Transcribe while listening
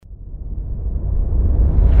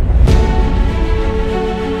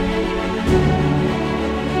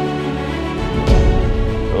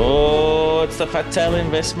Fat Tail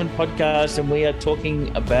Investment Podcast, and we are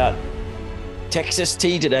talking about Texas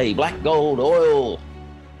tea today, black gold oil.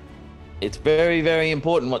 It's very, very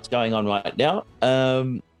important what's going on right now.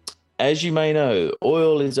 As you may know,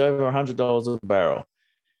 oil is over $100 a barrel.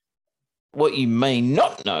 What you may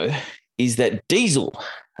not know is that diesel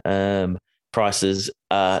prices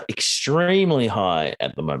are extremely high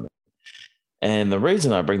at the moment. And the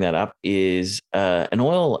reason I bring that up is an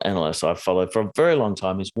oil analyst I've followed for a very long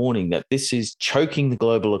time is warning that this is choking the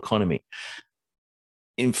global economy.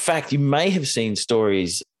 In fact, you may have seen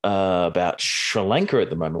stories about Sri Lanka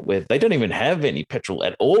at the moment where they don't even have any petrol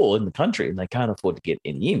at all in the country and they can't afford to get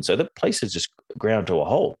any in. So the place is just ground to a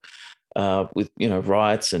halt with,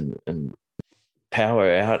 riots and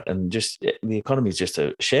power out, and just the economy is just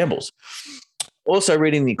a shambles. Also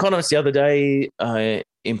reading The Economist the other day,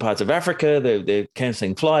 in parts of Africa, they're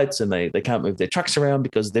cancelling flights and they can't move their trucks around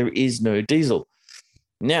because there is no diesel.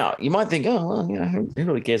 Now, you might think, who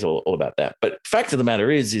really cares all about that? But fact of the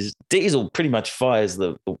matter is diesel pretty much fires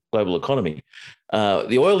the global economy.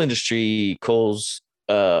 The oil industry calls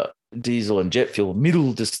diesel and jet fuel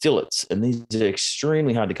middle distillates, and these are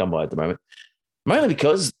extremely hard to come by at the moment, mainly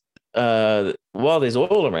because while there's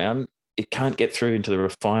oil around, it can't get through into the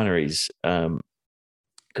refineries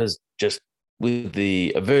because just with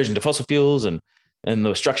the aversion to fossil fuels and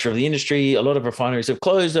the structure of the industry, a lot of refineries have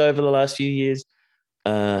closed over the last few years.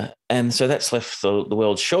 And so that's left the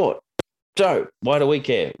world short. So why do we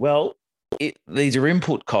care? Well, these are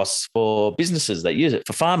input costs for businesses that use it,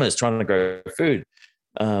 for farmers trying to grow food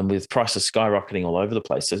with prices skyrocketing all over the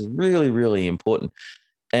place. So it's really, really important.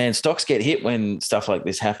 And stocks get hit when stuff like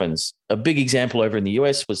this happens. A big example over in the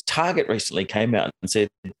US was Target recently came out and said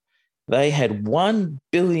they had $1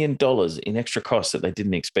 billion in extra costs that they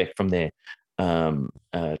didn't expect from their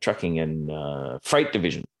trucking and freight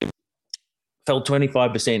division. Fell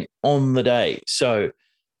 25% on the day. So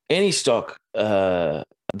any stock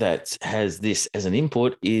that has this as an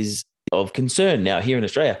input is of concern. Now, here in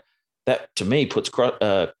Australia, that to me puts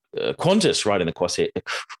Qantas right in the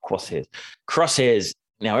crosshairs.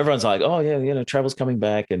 Now, everyone's like, oh, yeah, travel's coming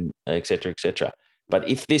back and et cetera, et cetera. But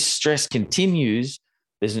if this stress continues,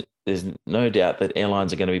 there's no doubt that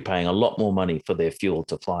airlines are going to be paying a lot more money for their fuel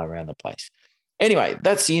to fly around the place. Anyway,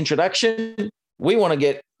 that's the introduction. We want to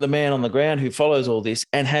get the man on the ground who follows all this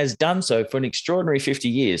and has done so for an extraordinary 50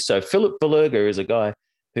 years. So Philip Berluga is a guy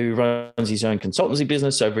who runs his own consultancy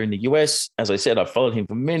business over in the US. As I said, I've followed him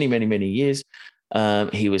for many, many, many years.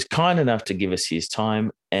 He was kind enough to give us his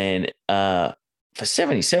time. And for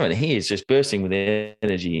 77, he is just bursting with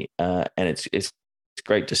energy. And it's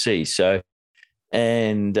great to see. So,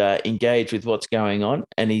 and engage with what's going on.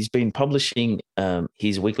 And he's been publishing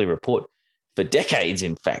his weekly report for decades,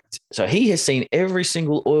 in fact. So he has seen every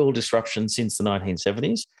single oil disruption since the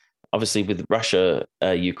 1970s. Obviously, with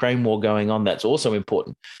Russia-Ukraine war going on, that's also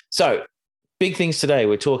important. So big things today.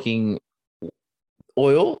 We're talking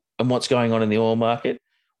oil and what's going on in the oil market,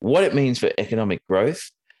 what it means for economic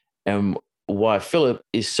growth, and why Philip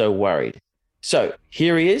is so worried. So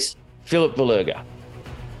here he is, Philip Berluga.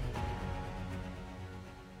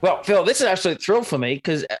 Well, Phil, this is an absolute thrill for me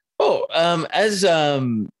because,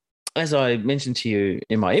 as I mentioned to you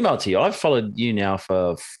in my email to you, I've followed you now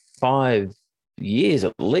for 5 years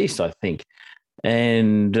at least, I think.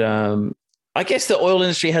 And I guess the oil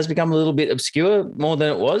industry has become a little bit obscure more than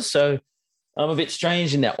it was. So I'm a bit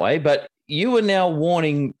strange in that way. But you are now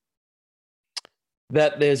warning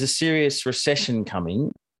that there's a serious recession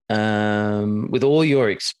coming with all your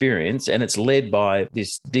experience, and it's led by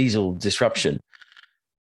this diesel disruption.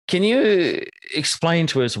 Can you explain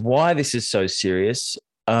to us why this is so serious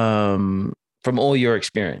from all your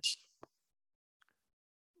experience?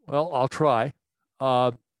 Well, I'll try.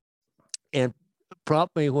 And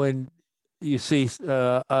prompt me when you see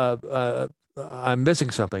I'm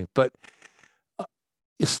missing something. But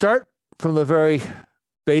you start from the very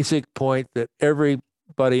basic point that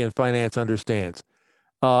everybody in finance understands.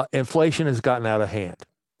 Inflation has gotten out of hand.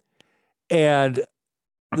 And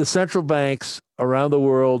the central banks around the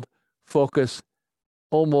world focus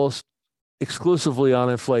almost exclusively on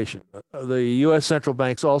inflation. The U.S. central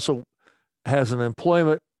banks also has an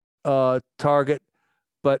employment target,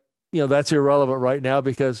 but that's irrelevant right now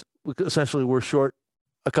because essentially we're short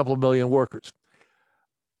a couple of million workers.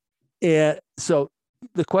 And so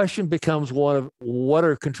the question becomes one of what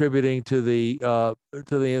are contributing to the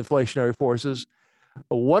inflationary forces.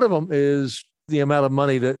 One of them is the amount of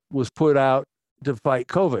money that was put out to fight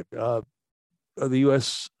COVID. The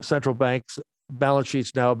U.S. central bank's balance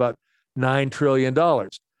sheet's now about $9 trillion.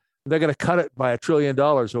 They're going to cut it by $1 trillion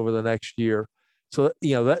over the next year. So,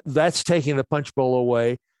 that's taking the punch bowl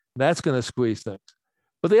away. That's going to squeeze things.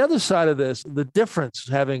 But the other side of this, the difference,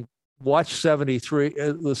 having watched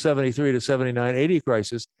the 73 to 79, 80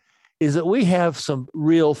 crisis, is that we have some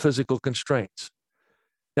real physical constraints.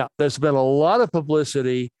 Now, there's been a lot of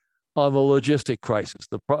publicity on the logistic crisis,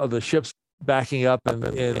 the ships backing up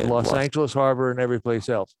in Los Angeles Harbor and every place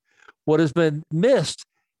else. What has been missed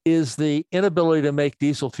is the inability to make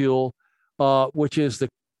diesel fuel, which is the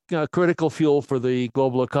critical fuel for the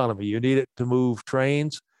global economy. You need it to move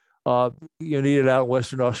trains. You need it out in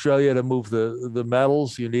Western Australia to move the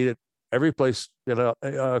metals. You need it every place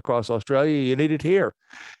across Australia. You need it here.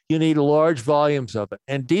 You need large volumes of it.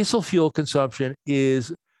 And diesel fuel consumption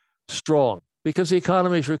is strong because the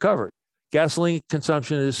economy is recovered. Gasoline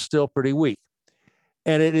consumption is still pretty weak.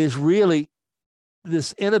 And it is really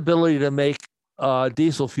this inability to make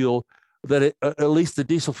diesel fuel at least the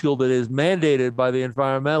diesel fuel that is mandated by the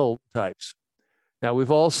environmental types. Now,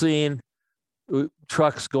 we've all seen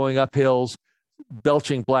trucks going up hills,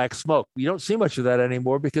 belching black smoke. You don't see much of that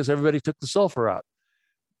anymore because everybody took the sulfur out.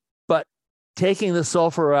 But taking the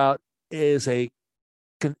sulfur out is an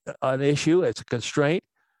issue. It's a constraint.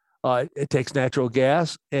 It takes natural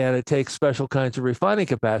gas and it takes special kinds of refining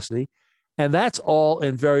capacity. And that's all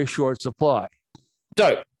in very short supply.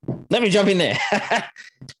 So let me jump in there.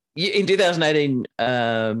 In 2018,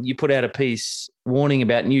 you put out a piece warning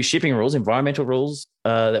about new shipping rules, environmental rules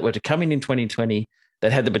that were to come in 2020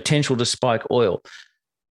 that had the potential to spike oil.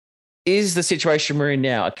 Is the situation we're in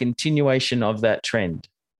now a continuation of that trend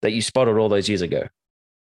that you spotted all those years ago?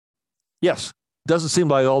 Yes. Doesn't seem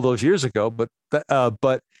like all those years ago, but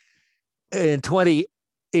in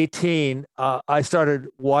 2018, I started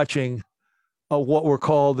watching what were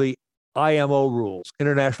called the IMO rules,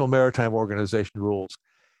 International Maritime Organization rules.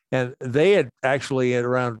 And they had actually at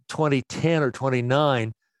around 2010 or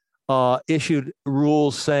 29 issued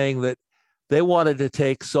rules saying that they wanted to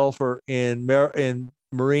take sulfur in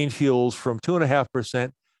marine fuels from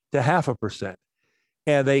 2.5% to 0.5%.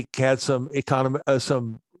 And they had some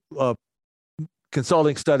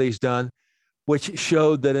consulting studies done, which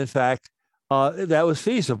showed that in fact that was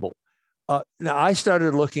feasible. Now I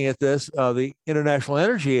started looking at this. The International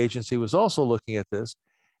Energy Agency was also looking at this,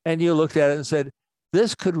 and you looked at it and said,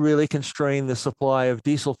 this could really constrain the supply of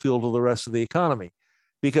diesel fuel to the rest of the economy,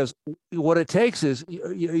 because what it takes is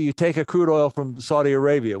you take a crude oil from Saudi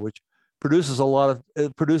Arabia, which produces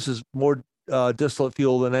more distillate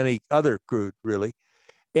fuel than any other crude, really,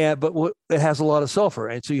 but it has a lot of sulfur,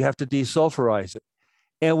 and so you have to desulfurize it.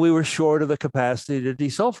 And we were short of the capacity to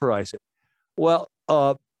desulfurize it. Well,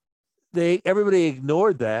 everybody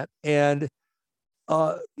ignored that, and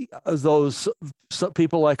some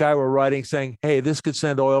people like I were writing saying, hey, this could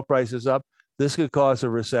send oil prices up. This could cause a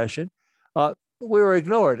recession. We were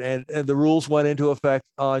ignored, and the rules went into effect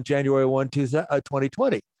on January 1,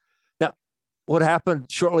 2020. Now, what happened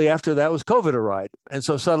shortly after that was COVID arrived. And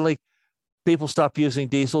so suddenly people stopped using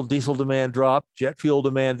diesel. Diesel demand dropped. Jet fuel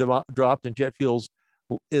demand dropped, and jet fuel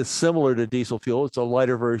is similar to diesel fuel. It's a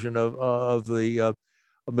lighter version of the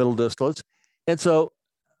middle distillates. And so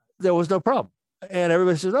there was no problem. And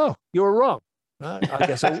everybody says, "Oh, you were wrong." I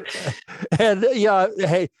guess. And yeah,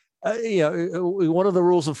 hey, one of the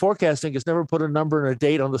rules of forecasting is never put a number and a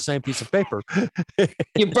date on the same piece of paper.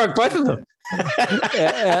 You broke both of them.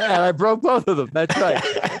 and I broke both of them. That's right.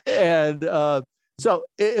 And so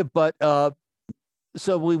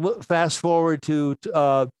we fast forward to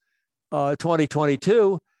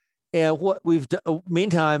 2022, and what we've done.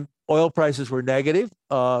 Meantime, oil prices were negative.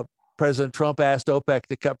 President Trump asked OPEC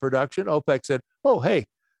to cut production. OPEC said, "Oh, hey,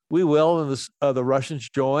 we will." And the Russians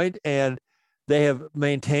joined, and they have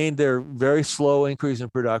maintained their very slow increase in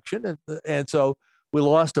production. And so we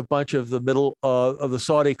lost a bunch of the middle of the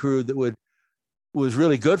Saudi crude that was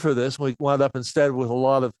really good for this. We wound up instead with a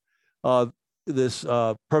lot of this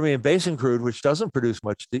Permian Basin crude, which doesn't produce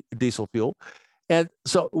much diesel fuel. And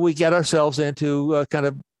so we get ourselves into kind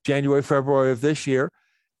of January, February of this year,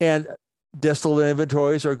 and distillate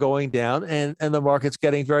inventories are going down, and the market's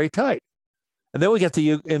getting very tight. And then we get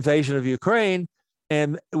the invasion of Ukraine,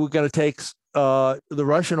 and we're going to take the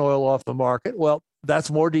Russian oil off the market. Well, that's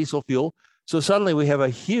more diesel fuel. So suddenly we have a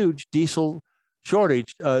huge diesel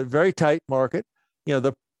shortage, a very tight market.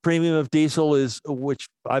 The premium of diesel is, which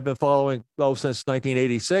I've been following since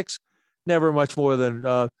 1986, never much more than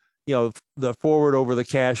the forward over the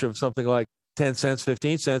cash of something like 10 cents,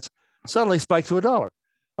 15 cents, suddenly spiked to $1.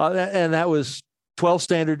 And that was 12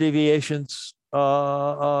 standard deviations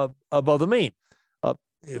above the mean.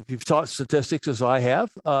 If you've taught statistics as I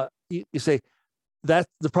have, you say that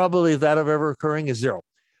the probability of that ever occurring is 0.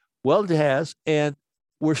 Well, it has, and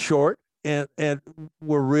we're short, and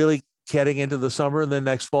we're really heading into the summer and then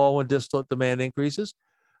next fall when distillate demand increases,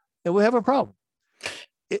 and we have a problem.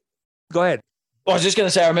 Go ahead. Well, I was just going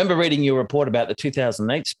to say, I remember reading your report about the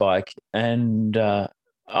 2008 spike, and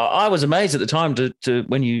I was amazed at the time to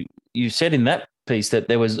when you said in that piece that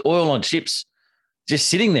there was oil on ships just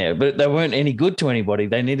sitting there, but they weren't any good to anybody.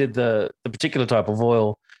 They needed the particular type of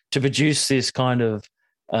oil to produce this kind of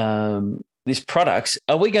these products.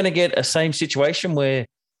 Are we going to get a same situation where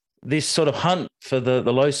this sort of hunt for the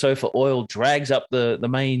low sulfur oil drags up the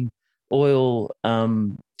main oil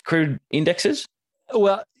crude indexes?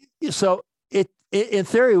 Well, so in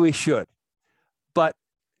theory we should,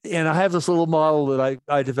 and I have this little model that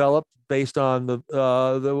I developed based on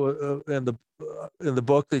the in the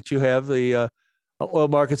book that you have, the oil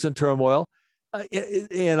markets in turmoil,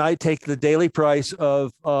 and I take the daily price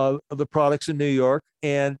of the products in New York,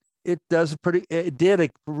 and it did a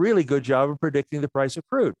really good job of predicting the price of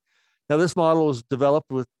crude. Now, this model was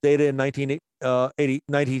developed with data in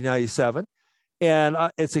 1997, and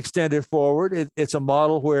it's extended forward. It's a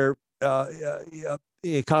model where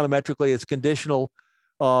econometrically it's conditional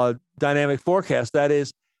dynamic forecast. That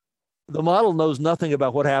is, the model knows nothing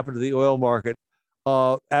about what happened to the oil market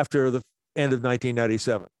after the end of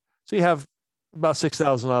 1997. So you have about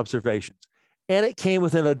 6,000 observations, and it came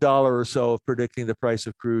within $1 or so of predicting the price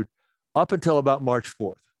of crude up until about March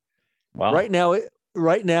 4th. Wow.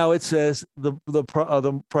 Right now it says the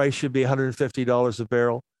price should be $150 a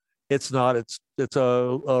barrel. It's not. It's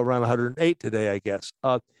around 108 today, I guess.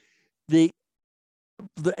 The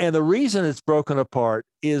reason it's broken apart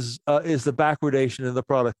is the backwardation in the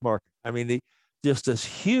product market. I mean, just this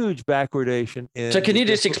huge backwardation. So can you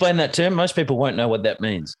just explain that term? Most people won't know what that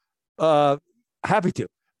means. Happy to.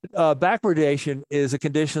 Backwardation is a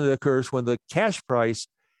condition that occurs when the cash price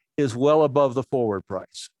is well above the forward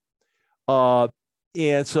price.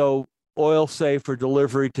 And so oil, say, for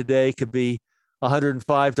delivery today could be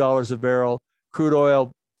 $105 a barrel. Crude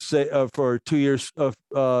oil, say, for 2 years of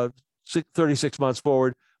 36 months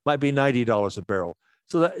forward, might be $90 a barrel.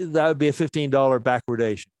 So that would be a $15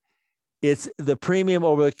 backwardation. It's the premium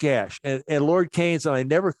over the cash. And Lord Keynes, and I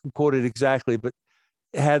never can quote it exactly, but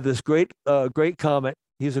had this great comment.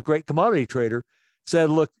 He's a great commodity trader. Said,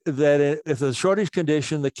 look, that if there's a shortage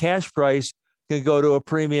condition, the cash price can go to a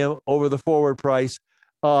premium over the forward price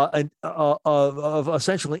of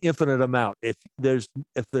essentially infinite amount. If there's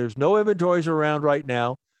no inventories around right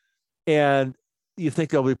now, and you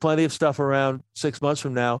think there'll be plenty of stuff around 6 months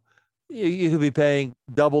from now, you could be paying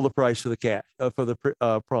double the price for the cash for the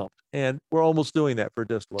prompt, and we're almost doing that for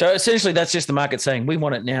distillate. So essentially, that's just the market saying we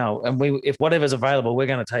want it now, and if whatever's available, we're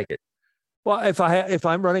going to take it. Well, if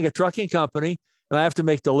I'm running a trucking company and I have to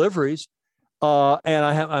make deliveries, and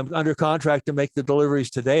I'm under contract to make the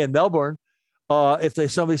deliveries today in Melbourne,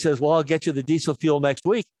 if somebody says, "Well, I'll get you the diesel fuel next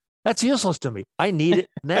week," that's useless to me. I need it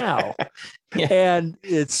now. Yeah. And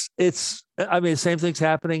it's I mean, the same thing's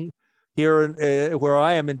happening here in where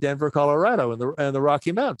I am in Denver, Colorado, and the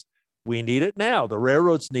Rocky Mountains. We need it now. The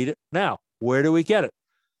railroads need it now. Where do we get it?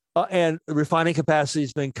 And refining capacity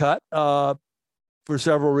has been cut for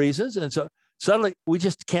several reasons, and so suddenly we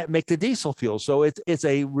just can't make the diesel fuel. So it's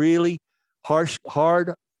a really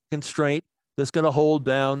hard constraint that's going to hold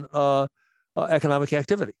down economic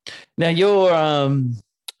activity. Now, you're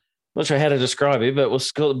not sure how to describe it, but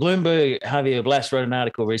Bloomberg, Javier Blas wrote an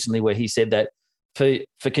article recently where he said that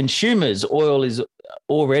for consumers, oil is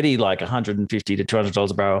already like $150 to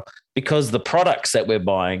 $200 a barrel because the products that we're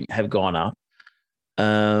buying have gone up.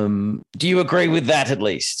 Do you agree with that at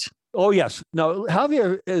least? Oh, yes. No,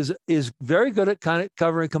 Javier is very good at kind of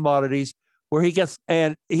covering commodities where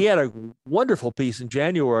and he had a wonderful piece in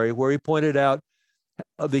January where he pointed out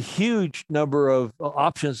the huge number of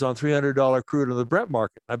options on $300 crude in the Brent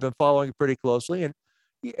market. I've been following it pretty closely, and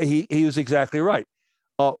he was exactly right.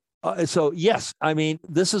 So yes, I mean,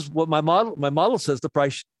 this is what my model says the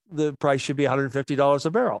price should be $150 a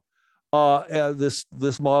barrel.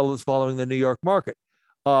 This model is following the New York market.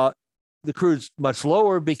 The crude's much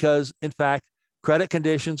lower because, in fact, credit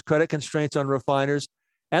constraints on refiners,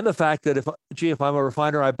 and the fact that if I'm a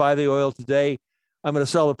refiner, I buy the oil today, I'm going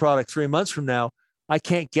to sell the product 3 months from now. I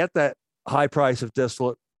can't get that high price of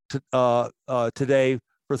distillate today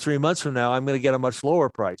for 3 months from now. I'm going to get a much lower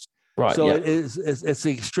price. Right. So yeah. it's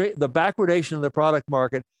the backwardation in the product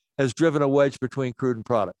market has driven a wedge between crude and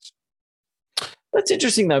products. That's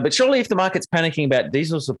interesting, though. But surely if the market's panicking about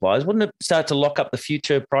diesel supplies, wouldn't it start to lock up the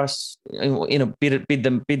future price in a bid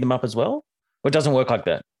them up as well? Or it doesn't work like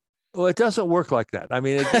that? Well, it doesn't work like that. I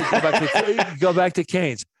mean, go back to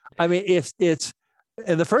Keynes. I mean, if it's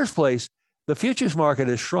in the first place, the futures market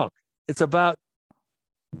has shrunk. It's about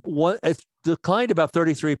it's declined about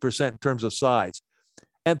 33% in terms of size.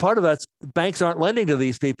 And part of that's banks aren't lending to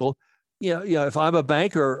these people. If I'm a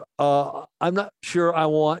banker, I'm not sure I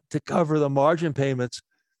want to cover the margin payments,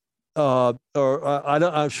 or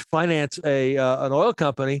I finance an oil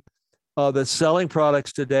company that's selling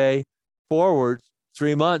products today forward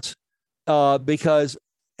 3 months, because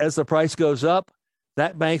as the price goes up,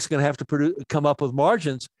 that bank's going to have to come up with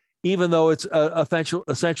margins, even though it's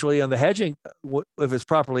essentially on the hedging. If it's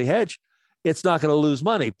properly hedged, it's not going to lose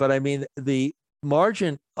money. But I mean, the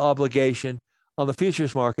margin obligation on the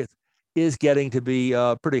futures market is getting to be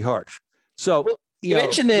pretty harsh. So you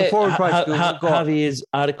mentioned the forward price Javier's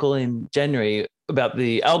article in January about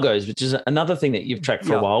the algos, which is another thing that you've tracked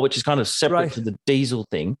for a while, which is kind of separate to the diesel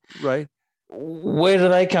thing. Right. Where do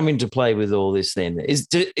they come into play with all this then? Is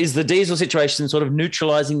the diesel situation sort of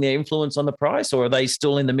neutralizing their influence on the price, or are they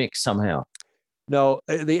still in the mix somehow? No,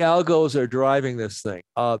 the algos are driving this thing.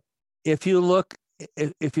 If you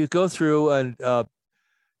go through and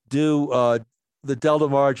do the delta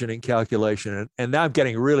margining calculation, and now I'm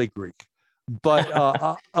getting really Greek, but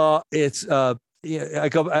it's I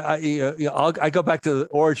go back to the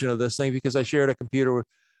origin of this thing because I shared a computer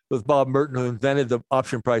with Bob Merton, who invented the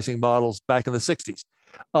option pricing models back in the 60s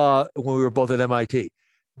when we were both at MIT.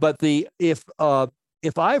 But if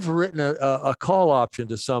I've written a call option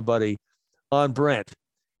to somebody on Brent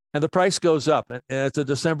and the price goes up and it's a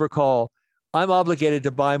December call, I'm obligated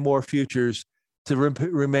to buy more futures to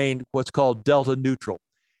remain what's called delta neutral.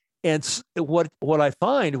 And what I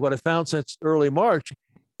found since early March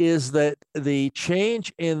is that the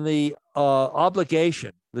change in the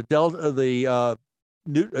obligation, the delta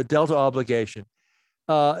obligation,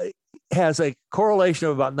 has a correlation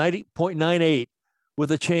of about 90.98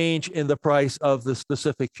 with a change in the price of the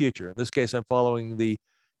specific future. In this case, I'm following the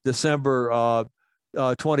December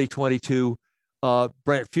 2022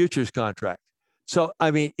 Brent futures contract. So, I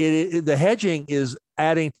mean, the hedging is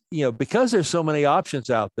adding, because there's so many options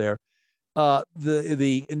out there,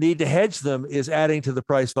 the need to hedge them is adding to the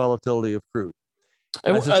price volatility of crude.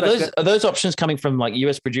 Are those options coming from like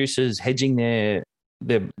US producers hedging their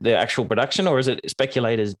actual production, or is it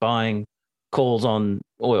speculators buying calls on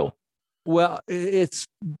oil? Well, it's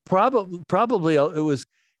probably it was,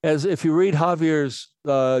 as if you read Javier's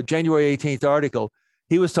January 18th article,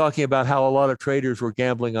 he was talking about how a lot of traders were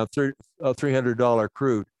gambling on $300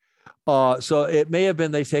 crude. So it may have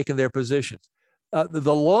been they've taken their positions.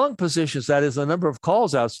 The long positions, that is the number of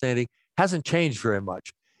calls outstanding, hasn't changed very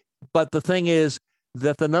much. But the thing is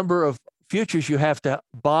that the number of futures you have to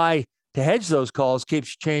buy to hedge those calls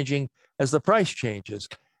keeps changing as the price changes.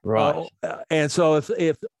 Right. And so if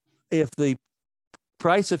the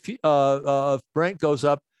price of Brent goes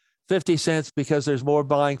up 50 cents because there's more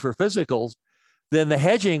buying for physicals, then the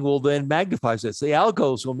hedging will then magnify this. The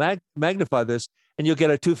algos will magnify this, and you'll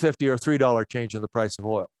get a $2.50 or $3 change in the price of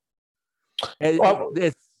oil.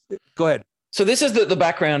 Go ahead. So this is the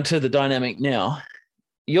background to the dynamic now.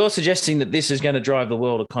 You're suggesting that this is going to drive the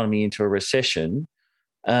world economy into a recession.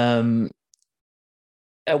 What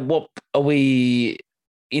are we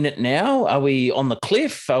in it now? Are we on the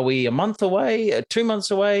cliff? Are we a month away? 2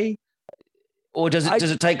 months away? Or does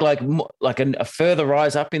it take like a further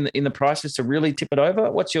rise up in the prices to really tip it over?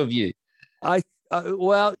 What's your view?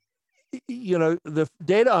 Well, the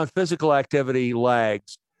data on physical activity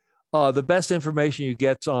lags. The best information you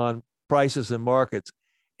get on prices and markets,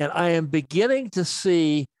 and I am beginning to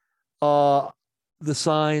see the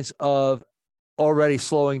signs of already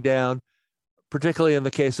slowing down, particularly in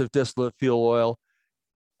the case of distillate fuel oil.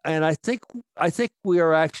 And I think we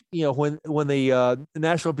are actually, when the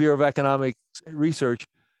National Bureau of Economic Research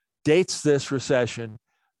dates this recession,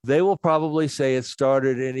 they will probably say it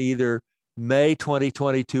started in either May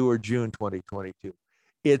 2022 or June 2022.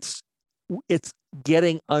 It's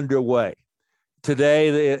getting underway.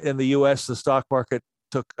 Today in the U.S., the stock market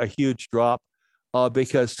took a huge drop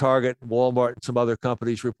because Target, Walmart, and some other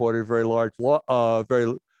companies reported very large,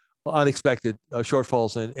 very unexpected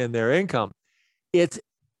shortfalls in their income. If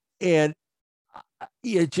you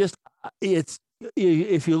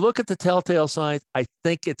look at the telltale signs, I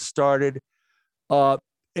think it started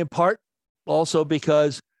in part also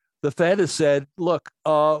because the Fed has said, "Look,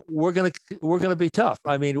 we're gonna be tough."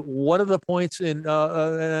 I mean, one of the points in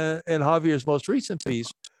Javier's most recent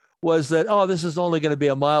piece was that, this is only going to be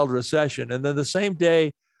a mild recession, and then the same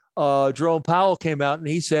day, Jerome Powell came out and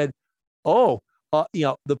he said, the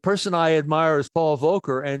person I admire is Paul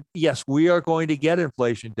Volcker, and yes, we are going to get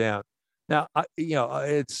inflation down. Now, I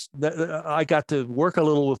got to work a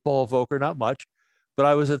little with Paul Volcker, not much, but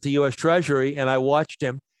I was at the U.S. Treasury and I watched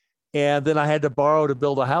him, and then I had to borrow to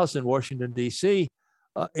build a house in Washington D.C.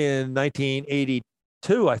 in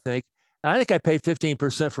 1982, I think. And I think I paid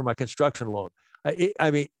 15% for my construction loan.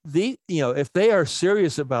 I mean, if they are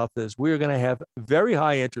serious about this, we are going to have very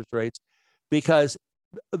high interest rates because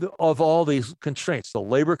of all these constraints, the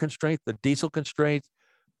labor constraints, the diesel constraints,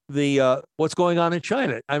 the what's going on in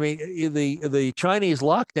China. I mean, the Chinese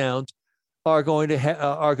lockdowns are going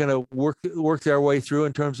to work their way through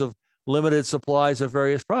in terms of limited supplies of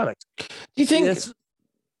various products. Do you think?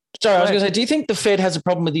 Sorry, I was going to say, do you think the Fed has a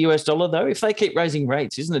problem with the US dollar though? If they keep raising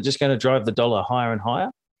rates, isn't it just going to drive the dollar higher and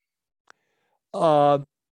higher?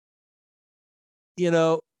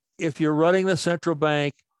 If you're running the central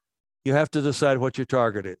bank, you have to decide what your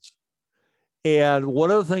target is. And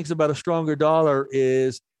one of the things about a stronger dollar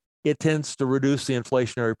is it tends to reduce the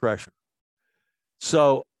inflationary pressure.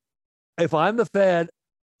 So if I'm the Fed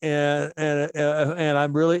and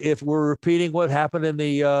I'm really, if we're repeating what happened in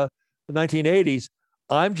the 1980s,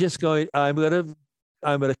 I'm going to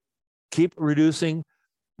keep reducing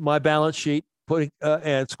my balance sheet, putting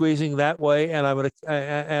and squeezing that way, and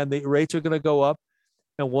and the rates are going to go up.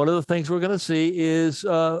 And one of the things we're going to see is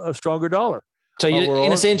a stronger dollar. So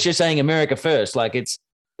in a sense, you're saying America first. Like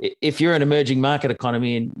if you're an emerging market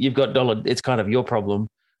economy and you've got dollar, it's kind of your problem.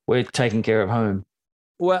 We're taking care of home.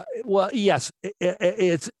 Well, yes.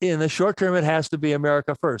 It's in the short term, it has to be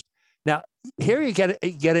America first. Now, here you get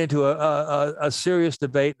into a serious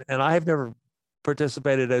debate, and I have never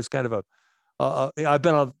participated as kind of I've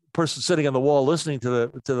been a person sitting on the wall listening to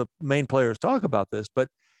the main players talk about this. But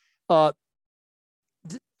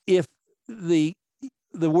if the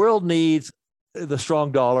world needs the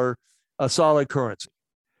strong dollar, a solid currency,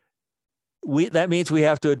 that means we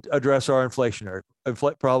have to address our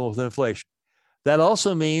problem with inflation. That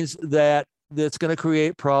also means that it's going to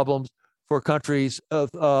create problems for countries of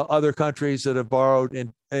other countries that have borrowed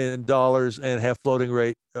in dollars and have floating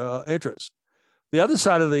rate interest. The other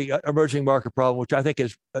side of the emerging market problem, which I think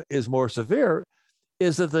is more severe,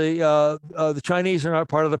 is that the Chinese are not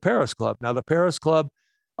part of the Paris Club. Now, the Paris Club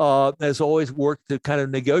has always worked to kind of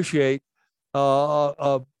negotiate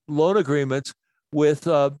loan agreements with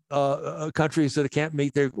countries that can't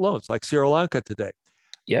meet their loans, like Sri Lanka today.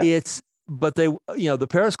 Yeah. But the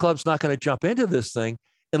Paris Club's not going to jump into this thing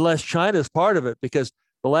unless China is part of it, because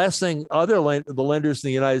the last thing the lenders in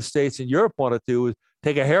the United States and Europe want to do is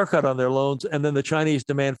take a haircut on their loans, and then the Chinese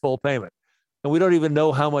demand full payment. And we don't even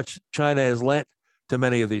know how much China has lent to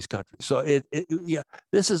many of these countries. So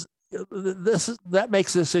that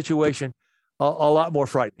makes this situation a lot more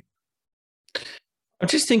frightening. I'm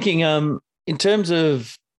just thinking, in terms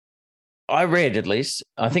of, I read, at least,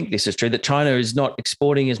 I think this is true, that China is not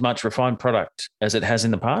exporting as much refined product as it has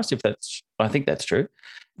in the past. I think that's true.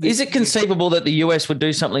 Is it conceivable that the US would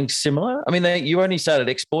do something similar? I mean, you only started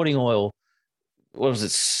exporting oil, what was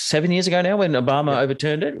it, 7 years ago now when Obama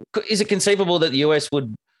overturned it? Is it conceivable that the US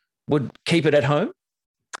would keep it at home?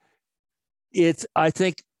 I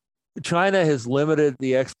think China has limited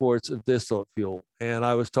the exports of distillate fuel. And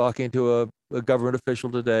I was talking to a government official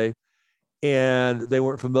today, and they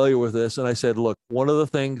weren't familiar with this. And I said, look, one of the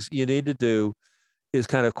things you need to do is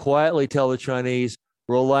kind of quietly tell the Chinese,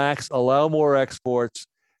 relax, allow more exports,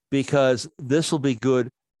 because this will be good,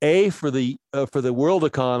 A, for the world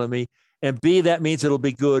economy, and B, that means it'll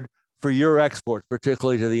be good for your exports,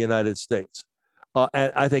 particularly to the United States.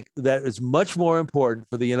 And I think that is much more important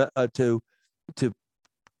for to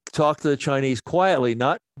talk to the Chinese quietly,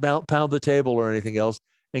 not pound the table or anything else,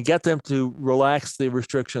 and get them to relax the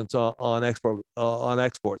restrictions on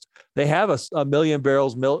exports. They have a million and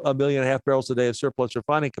a half barrels a day of surplus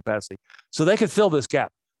refining capacity, so they could fill this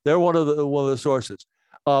gap. They're one of the sources.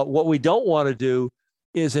 What we don't want to do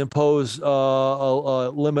is impose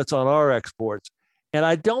limits on our exports, and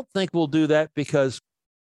I don't think we'll do that because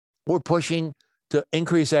we're pushing to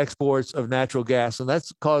increase exports of natural gas, and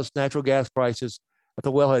that's caused natural gas prices at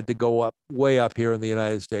the wellhead to go up way up here in the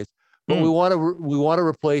United States. But we want to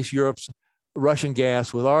replace Europe's Russian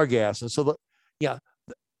gas with our gas, and so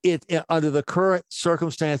under the current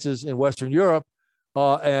circumstances in Western Europe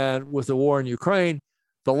and with the war in Ukraine,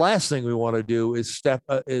 the last thing we want to do is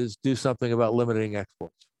do something about limiting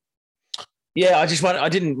exports. Yeah,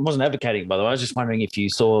 wasn't advocating, by the way. I was just wondering if you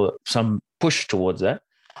saw some push towards that.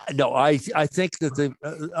 No, I think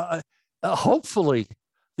that hopefully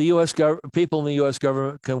the U.S. people in the U.S.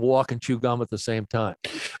 government can walk and chew gum at the same time.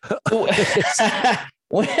 When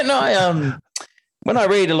I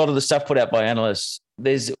read a lot of the stuff put out by analysts,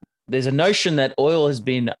 there's a notion that oil has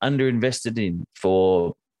been underinvested in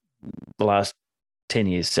for the last 10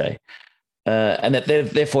 years, say, and that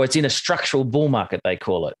therefore it's in a structural bull market, they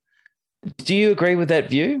call it. Do you agree with that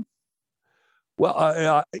view?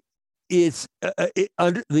 Well, it's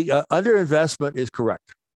underinvestment is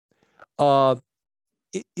correct. As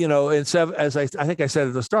I think I said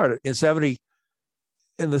at the start,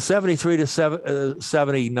 in the 73 to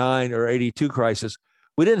 79 or 82 crisis,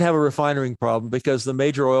 we didn't have a refining problem because the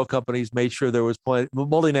major oil companies made sure there was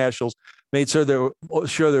multinationals made sure there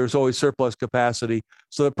was always surplus capacity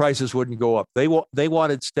so the prices wouldn't go up. They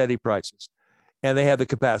wanted steady prices, and they had the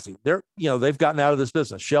capacity. They've gotten out of this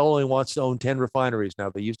business. Shell only wants to own 10 refineries now.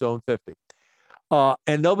 They used to own 50.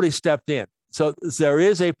 And nobody stepped in. So there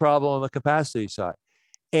is a problem on the capacity side,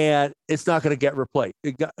 and it's not going to get replaced.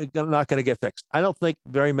 It's not going to get fixed. I don't think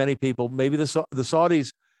very many people, maybe the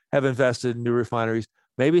Saudis have invested in new refineries.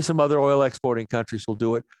 Maybe some other oil exporting countries will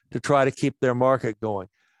do it to try to keep their market going.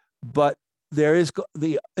 But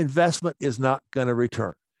the investment is not going to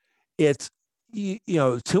return. It's,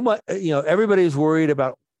 too much, everybody's worried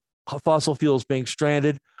about fossil fuels being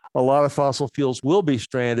stranded. A lot of fossil fuels will be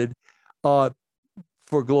stranded for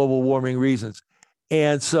global warming reasons.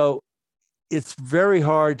 And so it's very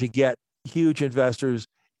hard to get huge investors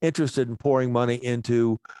interested in pouring money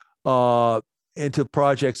into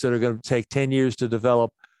projects that are going to take 10 years to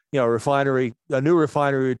develop. A new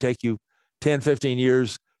refinery would take you 10, 15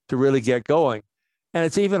 years to really get going. And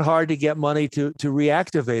it's even hard to get money to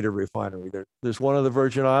reactivate a refinery. There's one of the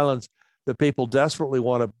Virgin Islands that people desperately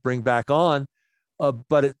want to bring back on,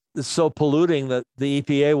 but it's so polluting that the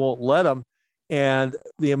EPA won't let them. And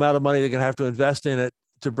the amount of money they're going to have to invest in it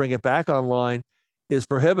to bring it back online is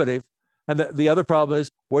prohibitive. And the other problem is,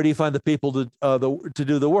 where do you find the people to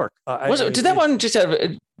do the work? Did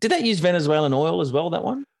that use Venezuelan oil as well? That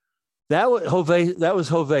one? That was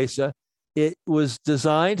Hovesa. It was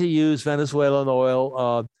designed to use Venezuelan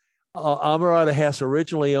oil. Amerada Hess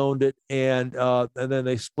originally owned it, and then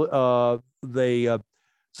they split. They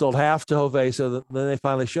sold half to Hovesa. Then they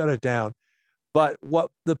finally shut it down. But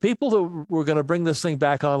what the people that were going to bring this thing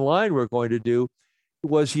back online were going to do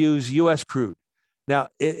was use U.S. crude. Now,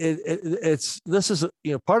 this is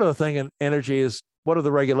part of the thing in energy is, what are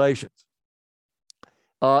the regulations?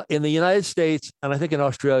 In the United States, and I think in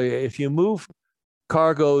Australia, if you move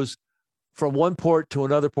cargoes from one port to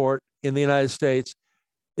another port in the United States,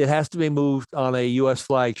 it has to be moved on a U.S.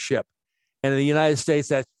 flag ship. And in the United States,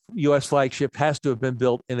 that U.S. flag ship has to have been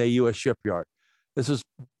built in a U.S. shipyard. This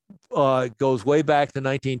goes way back to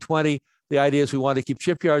 1920. The idea is we want to keep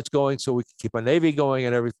shipyards going so we can keep our Navy going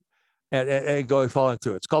and everything, and going following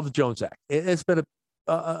through. It's called the Jones Act. It's been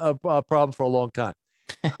a problem for a long time.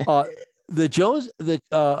 The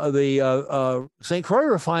St. Croix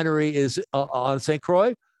refinery is on St.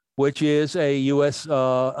 Croix, which is a U.S.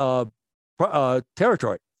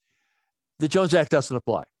 territory. The Jones Act doesn't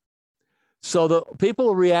apply. So the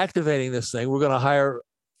people reactivating this thing, we're going to hire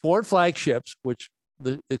foreign flag ships, which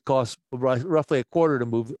it costs roughly a quarter to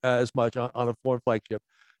move as much on a foreign flag ship,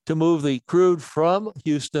 to move the crude from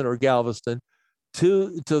Houston or Galveston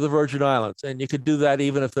to the Virgin Islands. And you could do that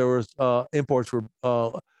even if there was imports were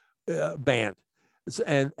banned.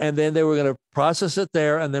 And then they were going to process it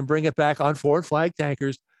there and then bring it back on foreign flag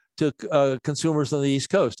tankers to consumers on the East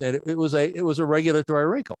Coast. And it was a regulatory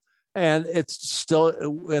wrinkle, and it's still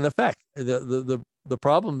in effect. The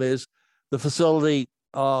problem is the facility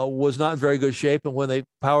was not in very good shape, and when they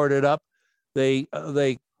powered it up, they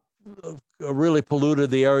really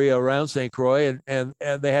polluted the area around St. Croix, and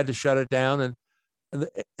they had to shut it down, and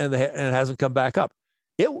it hasn't come back up.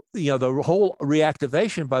 The whole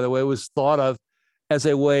reactivation, by the way, was thought of as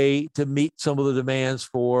a way to meet some of the demands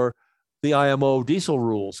for the IMO diesel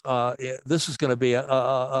rules. This is going to be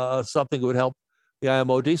something that would help the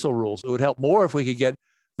IMO diesel rules. It would help more if we could get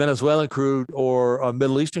Venezuelan crude or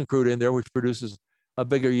Middle Eastern crude in there, which produces a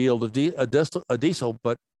bigger yield of diesel.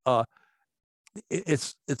 But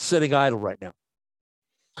it's sitting idle right now.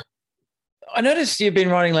 I noticed you've been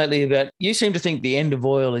writing lately that you seem to think the end of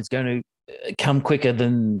oil is going to come quicker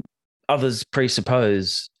than others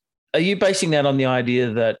presuppose. Are you basing that on the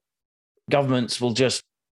idea that governments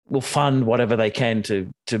will fund whatever they can to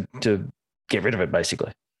get rid of it,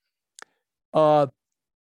 basically?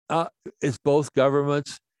 It's both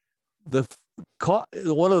governments.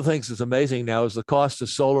 One of the things that's amazing now is the cost of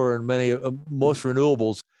solar and most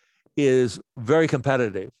renewables is very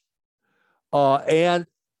competitive. And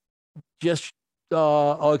just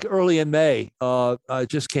early in May, it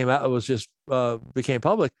just came out. It was just became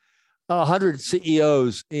public. 100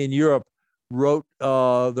 CEOs in Europe wrote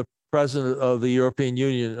the president of the European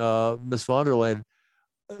Union, Ms. von der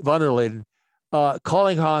Leyen,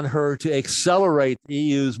 calling on her to accelerate the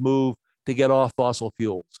EU's move to get off fossil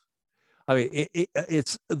fuels. I mean,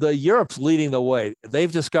 it's Europe's leading the way.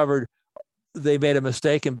 They've discovered they made a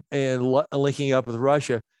mistake in linking up with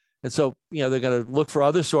Russia, And so, they're going to look for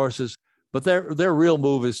other sources, but their real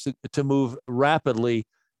move is to move rapidly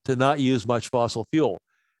to not use much fossil fuel.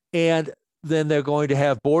 And then they're going to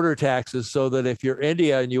have border taxes so that if you're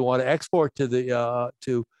India and you want to export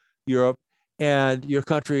to Europe, and your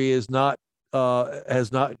country has not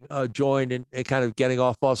joined in kind of getting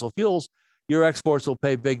off fossil fuels, your exports will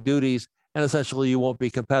pay big duties, and essentially you won't be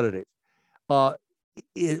competitive.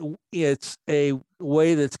 It's a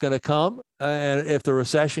way that's going to come, and if the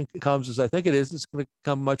recession comes, as I think it is, it's going to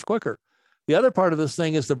come much quicker. The other part of this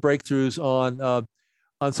thing is the breakthroughs on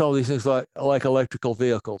some of these things like electrical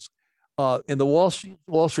vehicles. In the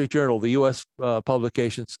Wall Street Journal, the U.S.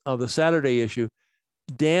 Publications, of the Saturday issue,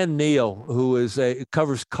 Dan Neal, who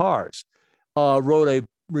covers cars, wrote a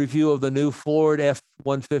review of the new Ford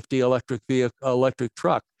F-150 electric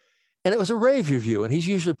truck, and it was a rave review. And he's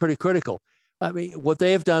usually pretty critical. I mean, what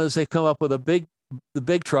they have done is they've come up with the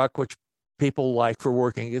big truck, which people like for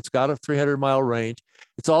working. It's got a 300-mile range.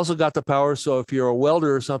 It's also got the power, so if you're a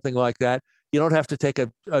welder or something like that, you don't have to take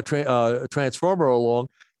a transformer along.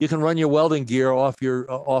 You can run your welding gear off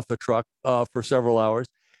the truck for several hours.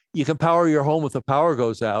 You can power your home if the power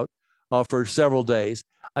goes out for several days.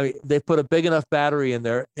 I mean, they put a big enough battery in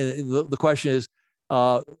there. And the question is,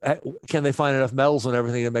 can they find enough metals and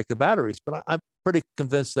everything to make the batteries? But I'm pretty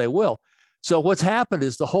convinced they will. So what's happened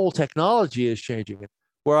is the whole technology is changing.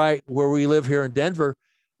 Where we live here in Denver,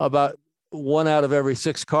 about 1 out of every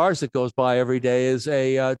 6 cars that goes by every day is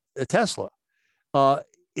a Tesla. And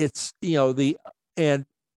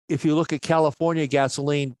if you look at California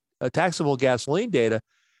gasoline, taxable gasoline data,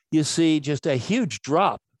 you see just a huge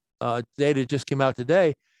drop. Data just came out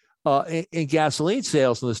today in gasoline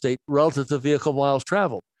sales in the state relative to vehicle miles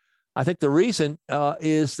traveled. I think the reason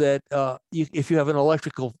is that if you have an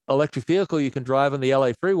electric vehicle, you can drive on the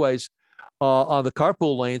LA freeways on the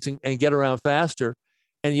carpool lanes and get around faster.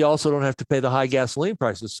 And you also don't have to pay the high gasoline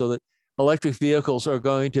prices, so that electric vehicles are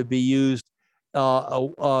going to be used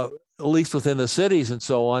at least within the cities and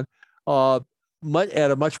so on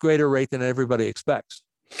at a much greater rate than everybody expects.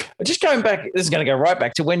 Just going back, this is going to go right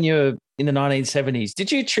back to when you're in the 1970s.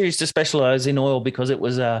 Did you choose to specialize in oil because it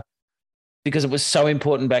was so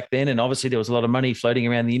important back then, and obviously there was a lot of money floating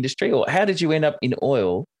around the industry, or how did you end up in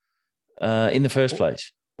oil in the first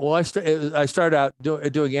place? Well, I started out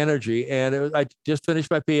doing energy, and I just finished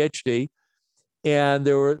my PhD, and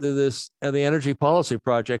there were the Energy Policy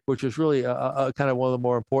Project, which was really a kind of one of the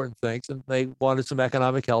more important things, and they wanted some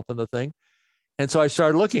economic help in the thing. And so I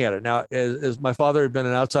started looking at it. Now, as my father had been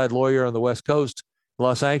an outside lawyer on the West Coast,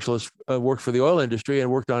 Los Angeles, worked for the oil industry and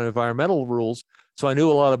worked on environmental rules. So I knew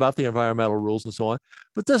a lot about the environmental rules and so on.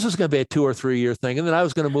 But this was going to be a 2 or 3 year thing. And then I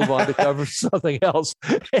was going to move on to cover something else.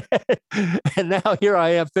 And now here I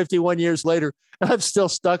am 51 years later, and I'm still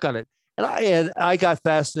stuck on it. And I got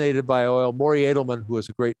fascinated by oil. Maury Edelman, who was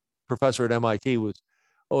a great professor at MIT, was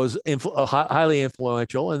highly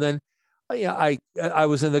influential. And then I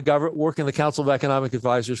was in the government, working the Council of Economic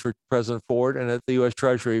Advisors for President Ford and at the U.S.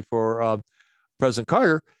 Treasury for President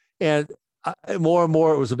Carter. And more and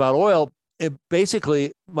more it was about oil.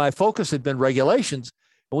 Basically, my focus had been regulations,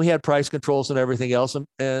 and we had price controls and everything else.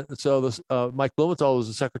 And so Mike Blumenthal, who was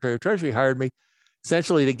the Secretary of Treasury, hired me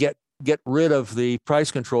essentially to get rid of the price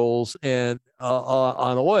controls and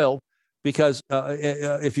on oil, because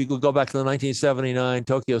if you could go back to the 1979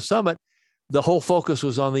 Tokyo Summit, the whole focus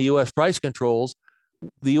was on the U.S. price controls.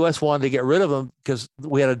 The U.S. wanted to get rid of them because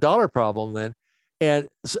we had a dollar problem then. And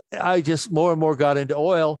so I just more and more got into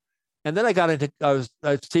oil. And then I was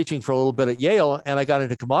teaching for a little bit at Yale, and I got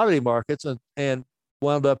into commodity markets and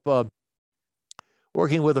wound up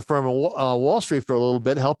working with a firm on Wall Street for a little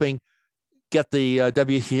bit, helping get the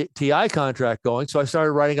WTI contract going. So I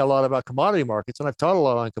started writing a lot about commodity markets, and I've taught a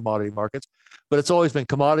lot on commodity markets, but it's always been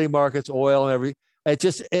commodity markets, oil, and everything.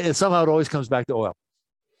 Somehow it always comes back to oil.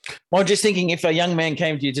 Well, just thinking, if a young man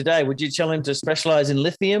came to you today, would you tell him to specialize in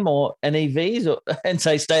lithium and EVs and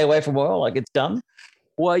say, stay away from oil, like it's done?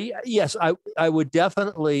 Well, yes, I would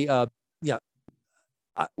definitely, my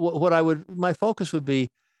focus would be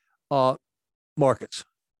markets.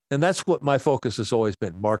 And that's what my focus has always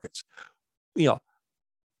been, markets.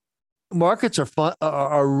 Markets are fun,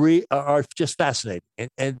 are just fascinating,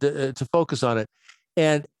 and to focus on it.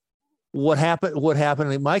 And what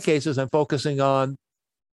happened in my case is I'm focusing on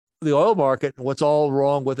the oil market and what's all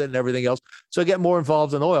wrong with it and everything else. So I get more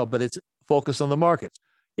involved in oil, but it's focused on the markets.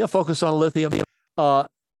 Focus on lithium. I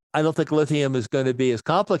don't think lithium is going to be as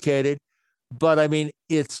complicated, but I mean,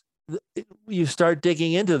 you start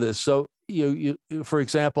digging into this. So you for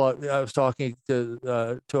example, I was talking to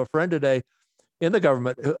a friend today in the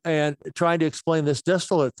government and trying to explain this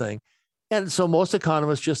distillate thing. And so most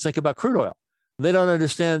economists just think about crude oil. They don't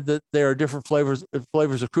understand that there are different flavors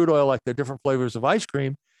of crude oil, like there are different flavors of ice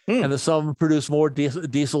cream, and that some produce more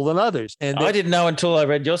diesel than others. And I didn't know until I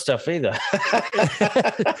read your stuff either.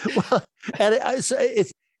 Well, and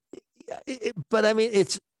but I mean,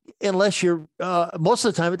 it's unless you're most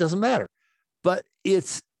of the time it doesn't matter. But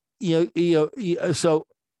it's so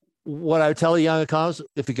what I would tell a young economist,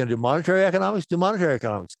 if you're going to do monetary economics, do monetary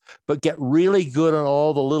economics, but get really good on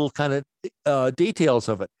all the little kind of details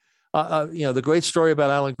of it. The great story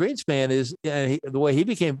about Alan Greenspan is the way he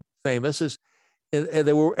became famous is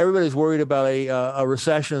everybody's worried about a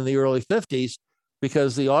recession in the early 50s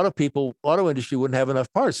because the auto industry wouldn't have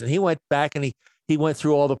enough parts. And he went back and he went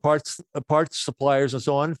through all the parts suppliers and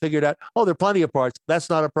so on and figured out, there are plenty of parts. That's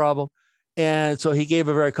not a problem. And so he gave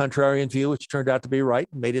a very contrarian view, which turned out to be right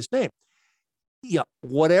and made his name. Yeah,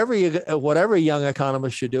 whatever a young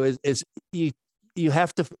economist should do is you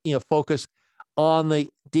have to focus on the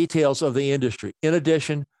details of the industry, in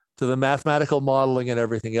addition to the mathematical modeling and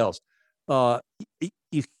everything else.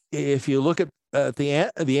 If you look at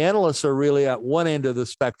the analysts are really at one end of the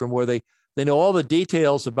spectrum where they know all the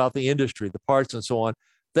details about the industry, the parts and so on.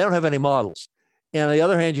 They don't have any models. And on the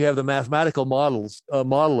other hand, you have the mathematical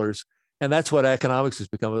modelers. And that's what economics has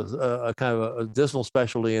become, a kind of a dismal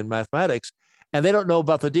specialty in mathematics. And they don't know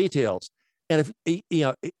about the details. And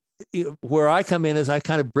where I come in is I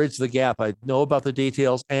kind of bridge the gap. I know about the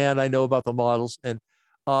details and I know about the models. And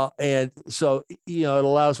so, it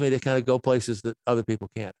allows me to kind of go places that other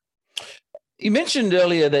people can't. You mentioned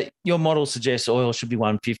earlier that your model suggests oil should be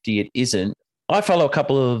 150. It isn't. I follow a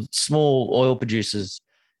couple of small oil producers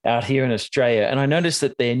out here in Australia, and I noticed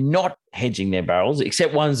that they're not hedging their barrels,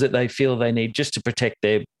 except ones that they feel they need just to protect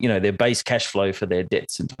their base cash flow for their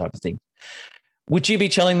debts and type of thing. Would you be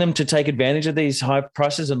telling them to take advantage of these high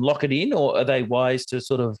prices and lock it in, or are they wise to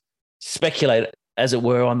sort of speculate, as it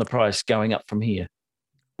were, on the price going up from here?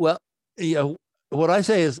 Well, what I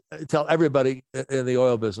say is tell everybody in the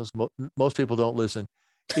oil business, most people don't listen,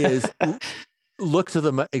 is look to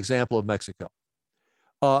the example of Mexico.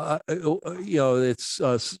 It's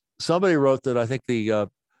somebody wrote that I think the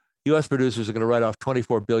U.S. producers are going to write off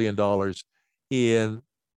 $24 billion in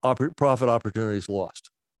profit opportunities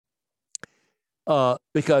lost.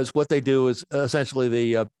 Because what they do is essentially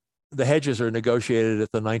the hedges are negotiated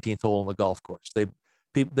at the 19th hole on the golf course. They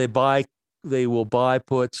will buy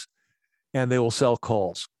puts and they will sell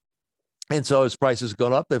calls. And so as prices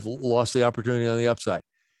go up, they've lost the opportunity on the upside.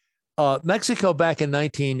 Mexico back in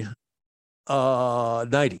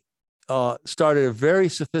 1990 started a very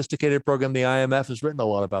sophisticated program. The IMF has written a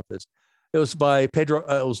lot about this. It was led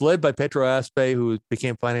by Pedro Aspe, who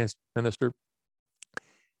became finance minister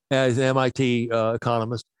as an MIT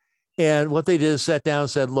economist. And what they did is sat down and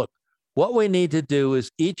said, look, what we need to do is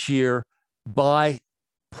each year buy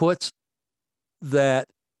puts that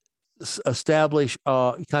establish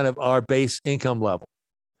kind of our base income level.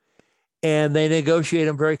 And they negotiate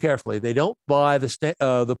them very carefully. They don't buy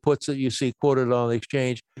the puts that you see quoted on the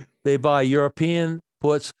exchange. They buy European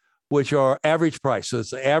puts, which are average price. So it's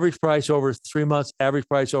the average price over 3 months, average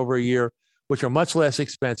price over a year, which are much less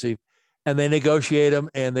expensive. And they negotiate them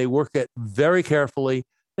and they work it very carefully.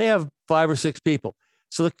 They have 5 or 6 people.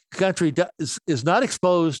 So the country is not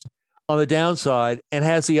exposed on the downside and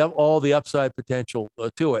has all the upside potential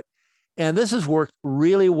to it. And this has worked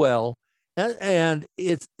really well. And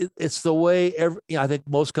it's the way I think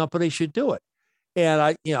most companies should do it. And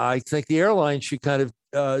I think the airlines should kind of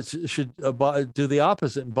do the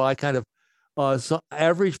opposite and buy kind of some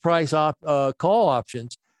average price call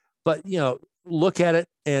options, but look at it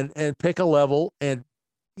and pick a level. And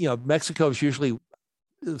Mexico is usually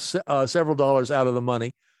several dollars out of the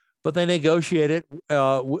money, but they negotiate it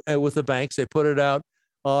with the banks. They put it out.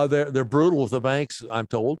 They're brutal with the banks, I'm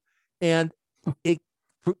told, and it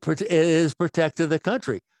is protected the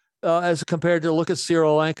country as compared to look at Sri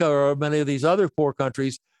Lanka or many of these other poor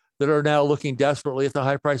countries that are now looking desperately at the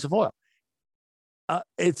high price of oil.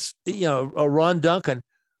 It's Ron Duncan,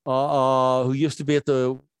 who used to be at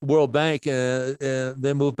the World Bank and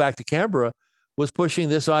then moved back to Canberra, was pushing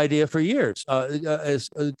this idea for years as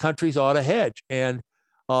countries ought to hedge. And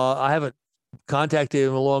I haven't contacted him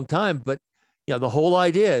in a long time, but the whole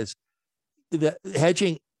idea is that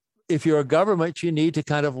hedging. If you're a government, you need to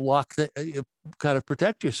kind of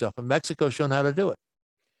protect yourself. And Mexico's shown how to do it.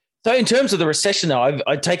 So in terms of the recession, though,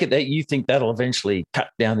 I take it that you think that'll eventually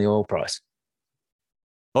cut down the oil price.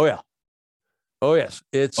 Oh, yeah. Oh, yes.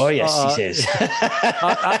 He says.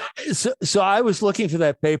 So I was looking for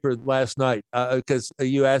that paper last night because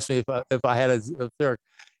you asked me if I had a theory.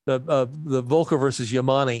 The Volcker versus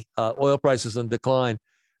Yamani, oil prices in decline.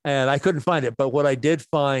 and I couldn't find it. But what I did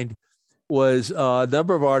find was a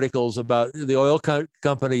number of articles about the oil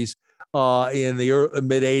companies in the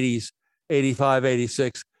mid 80s, 85,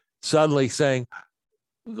 86, suddenly saying,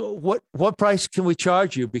 what price can we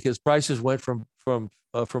charge you? Because prices went from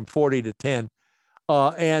 40 to 10.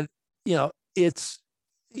 And, the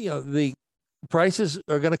prices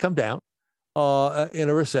are going to come down in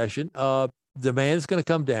a recession. Demand is going to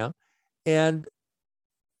come down, and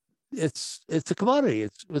it's a commodity.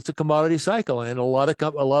 It's a commodity cycle, and a lot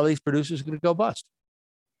of these producers are going to go bust.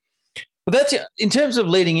 Well, that's in terms of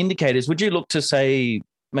leading indicators. Would you look to say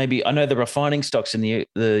maybe, I know the refining stocks in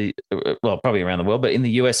the probably around the world, but in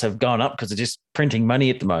the US have gone up because they're just printing money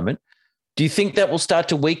at the moment. Do you think that will start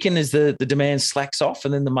to weaken as the demand slacks off,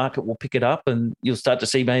 and then the market will pick it up, and you'll start to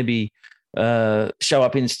see maybe show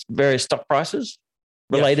up in various stock prices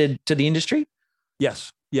related to the industry?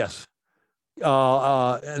 Yes.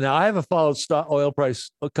 Now I haven't followed oil price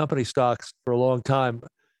company stocks for a long time,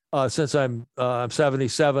 since I'm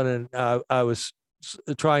 77, and I was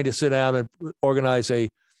trying to sit down and organize a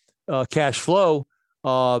cash flow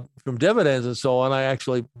from dividends and so on. I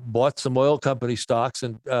actually bought some oil company stocks,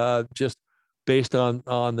 and just based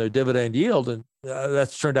on their dividend yield, and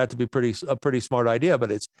that's turned out to be a pretty smart idea.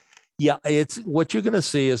 But it's what you're going to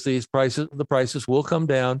see is the prices will come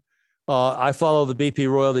down. I follow the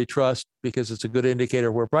BP Royalty Trust because it's a good indicator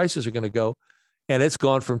of where prices are going to go, and it's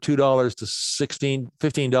gone from $2 to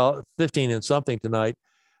 $15 and something tonight.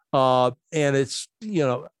 And it's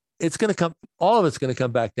it's going to come. All of it's going to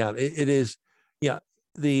come back down. It is,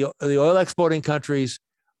 the oil exporting countries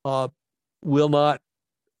will not,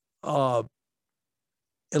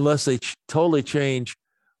 unless they totally change,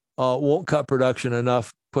 won't cut production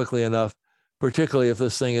quickly enough, particularly if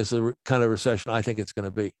this thing is the kind of recession I think it's going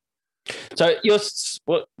to be. So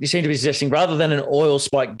what you seem to be suggesting, rather than an oil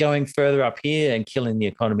spike going further up here and killing the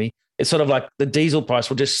economy, it's sort of like the diesel price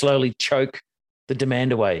will just slowly choke the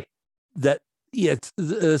demand away. That's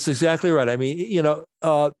exactly right. I mean, you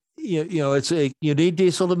need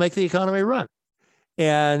diesel to make the economy run,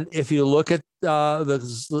 and if you look at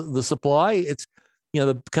the supply, it's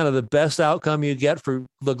the kind of the best outcome you get for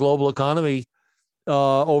the global economy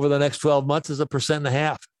over the next 12 months is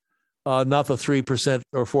 1.5%. Not the 3%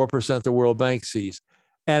 or 4% the World Bank sees,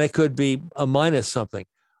 and it could be a minus something.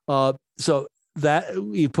 So that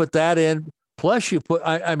you put that in, plus you put,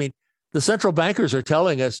 I mean, the central bankers are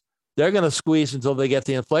telling us they're going to squeeze until they get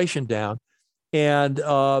the inflation down, and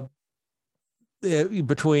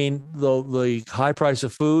between the high price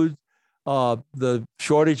of food, the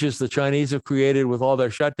shortages the Chinese have created with all their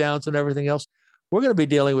shutdowns and everything else, we're going to be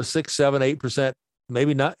dealing with 6, 7, 8%,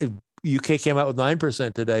 maybe not. UK came out with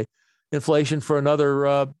 9% today. Inflation for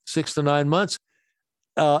another 6 to 9 months,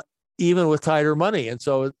 even with tighter money. And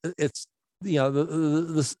so it's,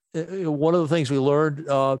 one of the things we learned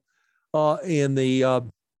in the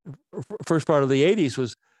first part of the 80s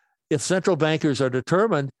was, if central bankers are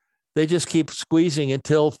determined, they just keep squeezing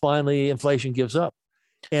until finally inflation gives up.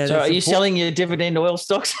 And so are you selling your dividend oil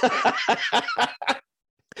stocks?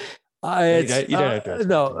 I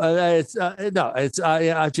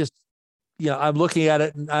just, I'm looking at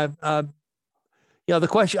it, and I'm the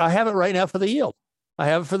question, I have it right now for the yield. I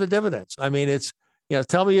have it for the dividends. I mean, it's,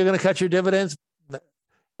 tell me you're going to cut your dividends.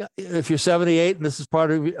 If you're 78 and this is part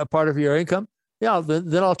of your income,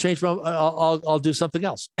 then I'll change I'll do something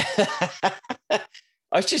else.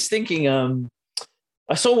 I was just thinking,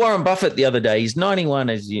 I saw Warren Buffett the other day. He's 91,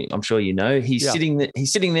 I'm sure you know. He's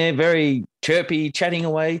sitting there very chirpy, chatting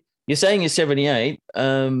away. You're saying you're 78.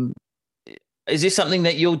 Is this something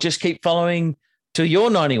that you'll just keep following till you're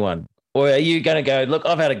 91? Or are you going to go, look,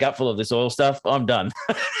 I've had a gutful of this oil stuff, I'm done?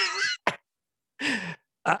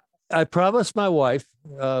 I promised my wife,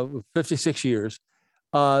 56 years,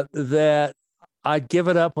 that I'd give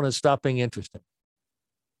it up when it stopped being interesting.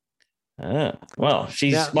 Well,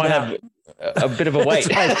 might have a bit of a wait.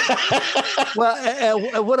 Well,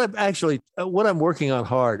 what I'm working on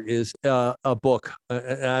hard is a book.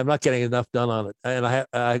 And I'm not getting enough done on it, and I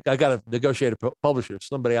got to negotiate a publisher.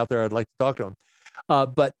 Somebody out there I'd like to talk to him.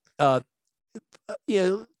 But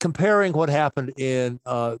comparing what happened in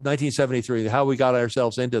 1973, how we got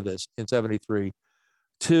ourselves into this in 73,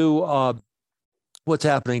 to what's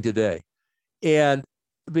happening today, and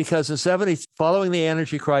because in following the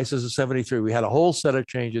energy crisis of 73, we had a whole set of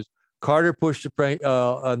changes. Carter pushed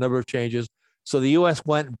a number of changes. So the U.S.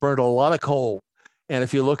 went and burned a lot of coal. And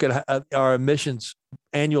if you look at our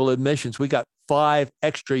annual emissions, we got 5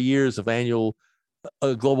 extra years of annual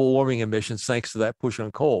global warming emissions thanks to that push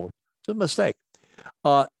on coal. It's a mistake.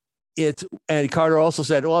 And Carter also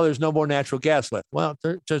said, well, there's no more natural gas left. Well,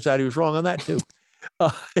 it turns out he was wrong on that too.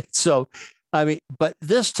 So, I mean, but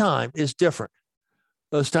this time is different.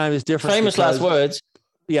 This time is different. Famous because, last words.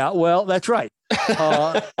 Yeah, well, that's right.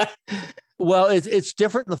 Well, it's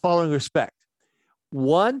different in the following respect.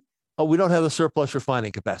 One, we don't have the surplus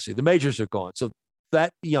refining capacity. The majors are gone. So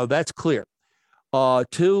that's clear.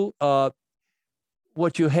 Two,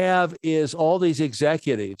 what you have is all these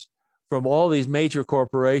executives from all these major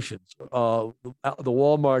corporations, the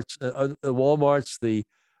Walmarts, the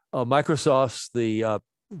Microsofts, the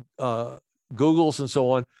Googles, and so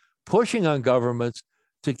on, pushing on governments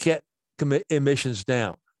to get emissions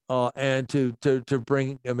down and to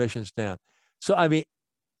bring emissions down. So, I mean,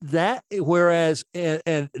 that, whereas,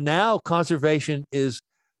 and now conservation is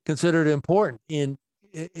considered important. In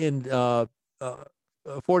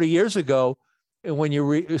 40 years ago, and when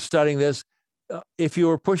you're studying this, if you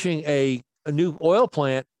were pushing a new oil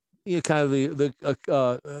plant, kind of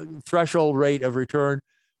the threshold rate of return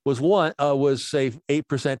was say 8%,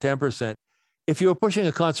 10%. If you were pushing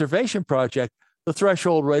a conservation project, the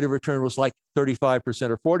threshold rate of return was like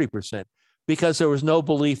 35% or 40%, because there was no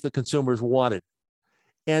belief that consumers wanted.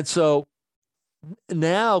 And so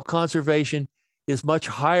now conservation is much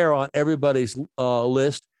higher on everybody's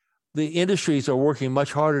list. The industries are working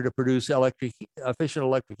much harder to produce efficient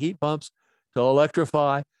electric heat pumps, to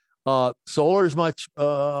electrify. Solar is much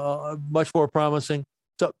more promising.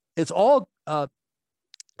 So it's all, a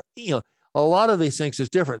lot of these things is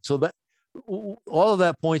different. So that all of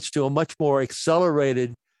that points to a much more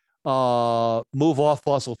accelerated move off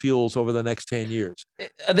fossil fuels over the next 10 years.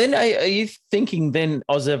 Then are you thinking then,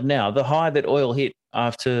 as of now, the high that oil hit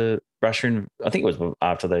after Russia, I think it was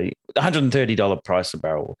after the $130 price a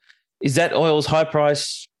barrel, is that oil's high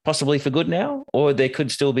price possibly for good now? Or there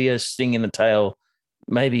could still be a sting in the tail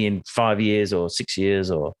maybe in 5 years or 6 years,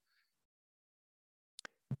 or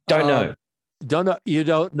don't know? Don't know. You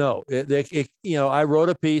don't know. I wrote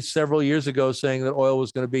a piece several years ago saying that oil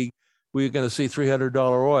was going to be, we were going to see $300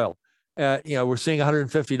 oil. We're seeing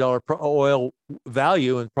 $150 oil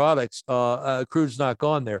value in products. Crude's not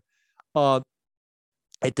gone there.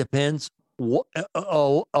 It depends.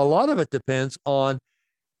 A lot of it depends on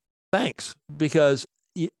banks, because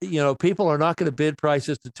people are not going to bid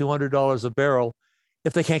prices to $200 a barrel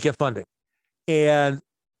if they can't get funding. And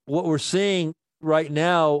what we're seeing right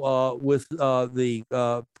now with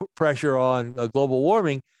the pressure on global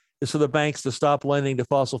warming is for the banks to stop lending to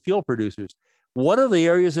fossil fuel producers. One of the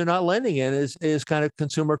areas they're not lending in is kind of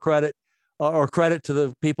consumer credit or credit to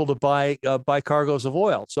the people to buy cargoes of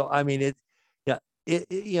oil. So I mean,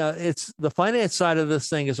 it's the finance side of this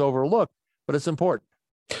thing is overlooked, but it's important.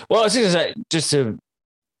 Well, I was going to say,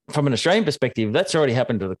 from an Australian perspective, that's already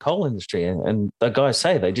happened to the coal industry, and the guys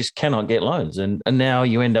say they just cannot get loans, and now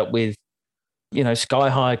you end up with sky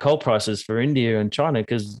high coal prices for India and China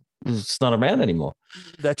because it's not around anymore.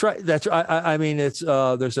 That's right. I mean, it's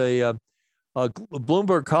there's a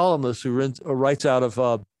Bloomberg columnist who writes out of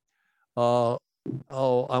I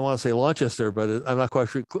want to say Launceston, but I'm not quite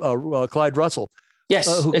sure. Clyde Russell. Yes,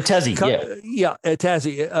 Tassie.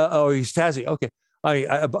 Tassie. He's Tassie. Okay.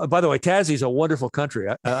 By the way, Tassie is a wonderful country,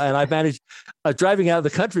 and I managed driving out of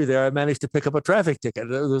the country there. I managed to pick up a traffic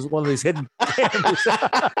ticket. It was one of these hidden cameras.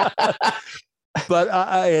 But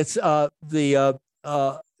it's there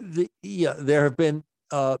have been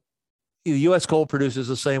the U.S. coal producers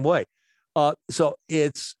the same way. So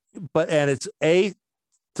it's A,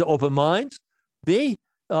 to open mines. B,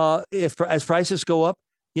 as prices go up,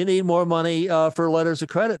 you need more money for letters of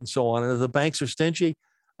credit and so on. And if the banks are stingy,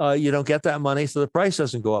 you don't get that money, so the price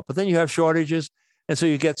doesn't go up. But then you have shortages, and so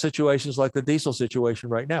you get situations like the diesel situation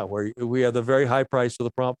right now, where we have the very high price for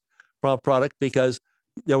the prompt product because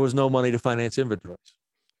there was no money to finance inventories.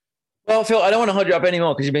 Well, Phil, I don't want to hold you up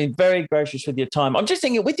anymore because you've been very gracious with your time. I'm just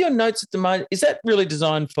thinking, with your notes at the moment, is that really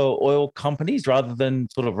designed for oil companies rather than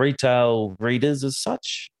sort of retail readers as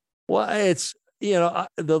such? Well, it's I'm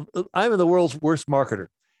the world's worst marketer.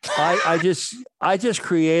 I just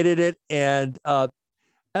created it and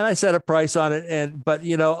I set a price on it. But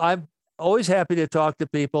I'm always happy to talk to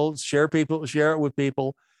people, share it with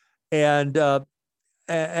people, and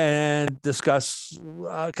discuss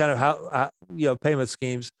kind of how payment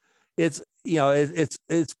schemes. It's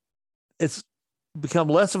become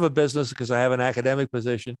less of a business because I have an academic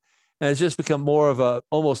position, and it's just become more of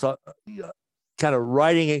almost kind of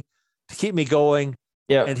writing it to keep me going,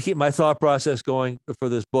 and to keep my thought process going for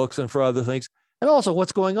this books and for other things, and also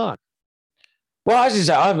what's going on. Well, I just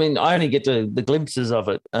say, I mean, I only get the glimpses of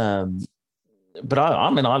it, but I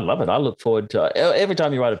love it. I look forward to every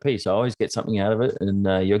time you write a piece. I always get something out of it, and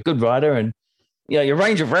you're a good writer, and your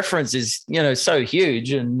range of reference is so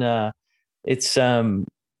huge, and it's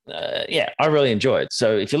yeah, I really enjoy it.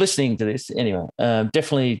 So if you're listening to this, anyway,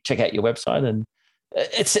 definitely check out your website. And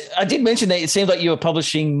I did mention that it seemed like you were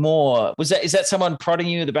publishing more. Is that someone prodding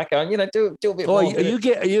you in the back going, do a bit more? You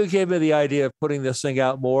gave me the idea of putting this thing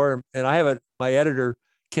out more, and I have my editor,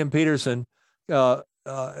 Kim Peterson.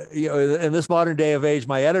 In this modern day of age,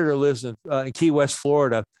 my editor lives in Key West,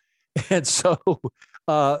 Florida, and so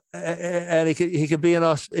and he could be in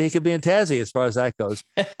Tassie as far as that goes.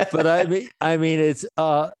 But I mean it's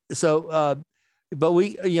but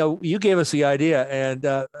we, you gave us the idea, and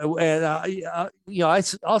we'll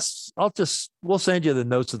send you the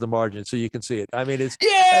notes at the margin so you can see it. I mean, it's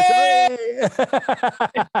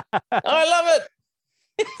I love it.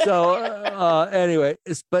 So anyway,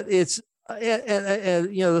 the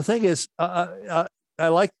thing is, I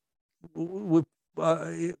like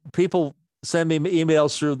people send me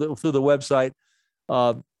emails through the website,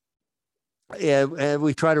 and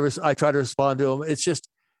I try to respond to them. It's just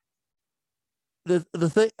the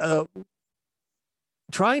thing,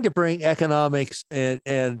 trying to bring economics and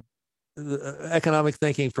economic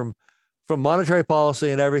thinking from monetary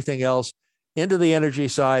policy and everything else into the energy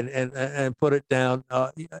side and put it down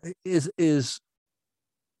is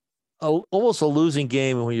almost a losing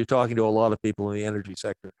game when you're talking to a lot of people in the energy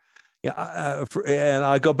sector. And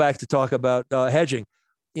I go back to talk about hedging.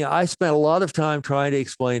 I spent a lot of time trying to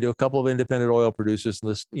explain to a couple of independent oil producers in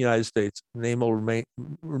the United States, names will remain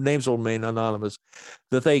anonymous,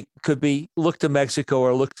 that they could look to Mexico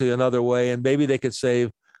or look to another way, and maybe they could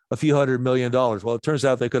save a few $100 million. Well, it turns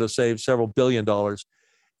out they could have saved several $1 billion.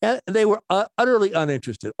 And they were utterly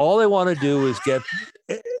uninterested. All they want to do is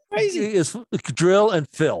is drill and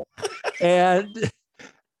fill, and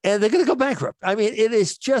they're going to go bankrupt. I mean, it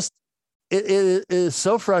is just it is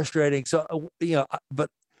so frustrating. So but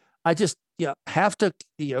I just have to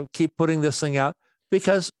keep putting this thing out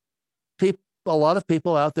because a lot of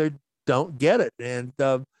people out there don't get it, and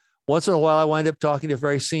once in a while I wind up talking to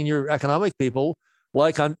very senior economic people,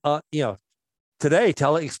 like on today,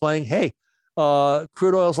 explaining, hey.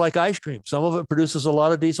 Crude oil is like ice cream. Some of it produces a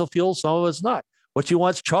lot of diesel fuel. Some of it's not. What you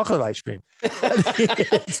want is chocolate ice cream.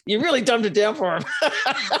 You really dumbed it down for them.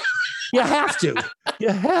 You have to.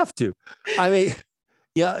 I mean,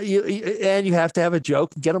 you have to have a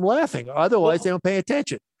joke and get them laughing. Otherwise, they don't pay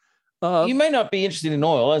attention. You may not be interested in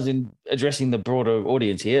oil, as in addressing the broader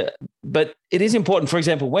audience here, but it is important. For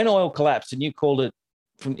example, when oil collapsed, and you called it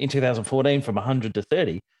in 2014 from 100 to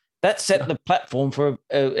 30. That set the platform for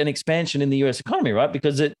an expansion in the U.S. economy, right?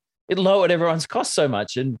 Because it lowered everyone's costs so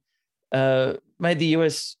much and made the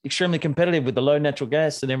U.S. extremely competitive with the low natural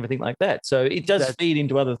gas and everything like that. So it does feed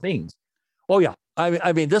into other things. Oh yeah,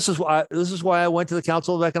 I mean, this is why I went to the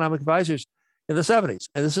Council of Economic Advisors in the 70s,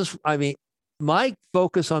 and my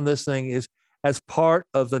focus on this thing is as part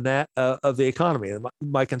of the economy. And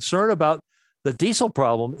my concern about the diesel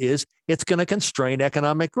problem is it's going to constrain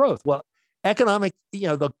economic growth. Well.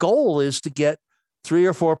 The goal is to get 3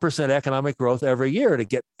 or 4% economic growth every year to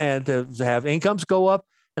have incomes go up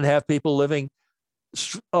and have people living,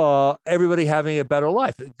 everybody having a better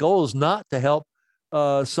life. The goal is not to help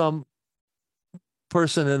some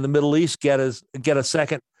person in the Middle East get a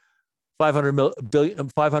second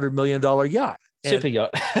 $500 million yacht. Super yacht.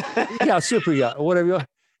 Yeah, super yacht, or whatever you want.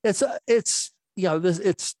 I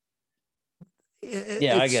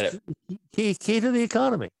get it. Key to the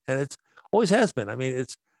economy, and it's always has been. I mean,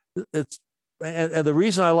 and the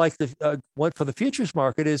reason I like went for the futures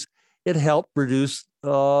market is it helped reduce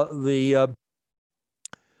the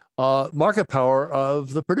market power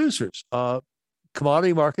of the producers.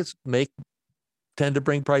 Commodity markets tend to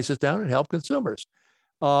bring prices down and help consumers.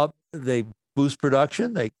 They boost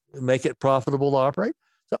production. They make it profitable to operate.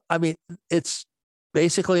 So, I mean, it's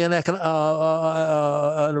basically a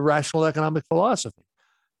rational economic philosophy.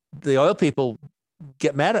 The oil people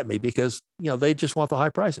get mad at me because they just want the high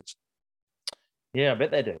prices. Yeah, I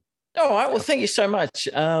bet they do. All right. Well, thank you so much.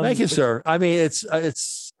 Thank you, sir. I mean, this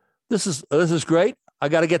is great. I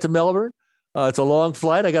got to get to Melbourne. It's a long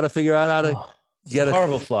flight. I got to figure out how to get a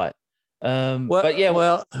horrible flight. But yeah,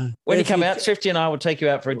 well, when you come out, Thrifty and I will take you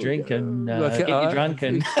out for a drink and get you drunk.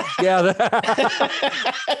 And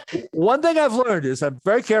one thing I've learned is I'm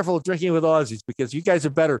very careful of drinking with Aussies because you guys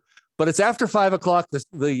are better. But it's after 5 o'clock.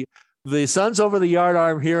 The sun's over the yard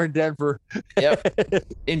arm here in Denver. Yep.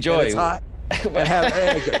 Enjoy. It's hot. All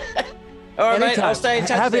right, mate. I'll stay in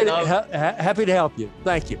touch. Happy to help you.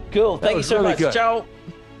 Thank you. Cool. Thank you so much. Good. Ciao.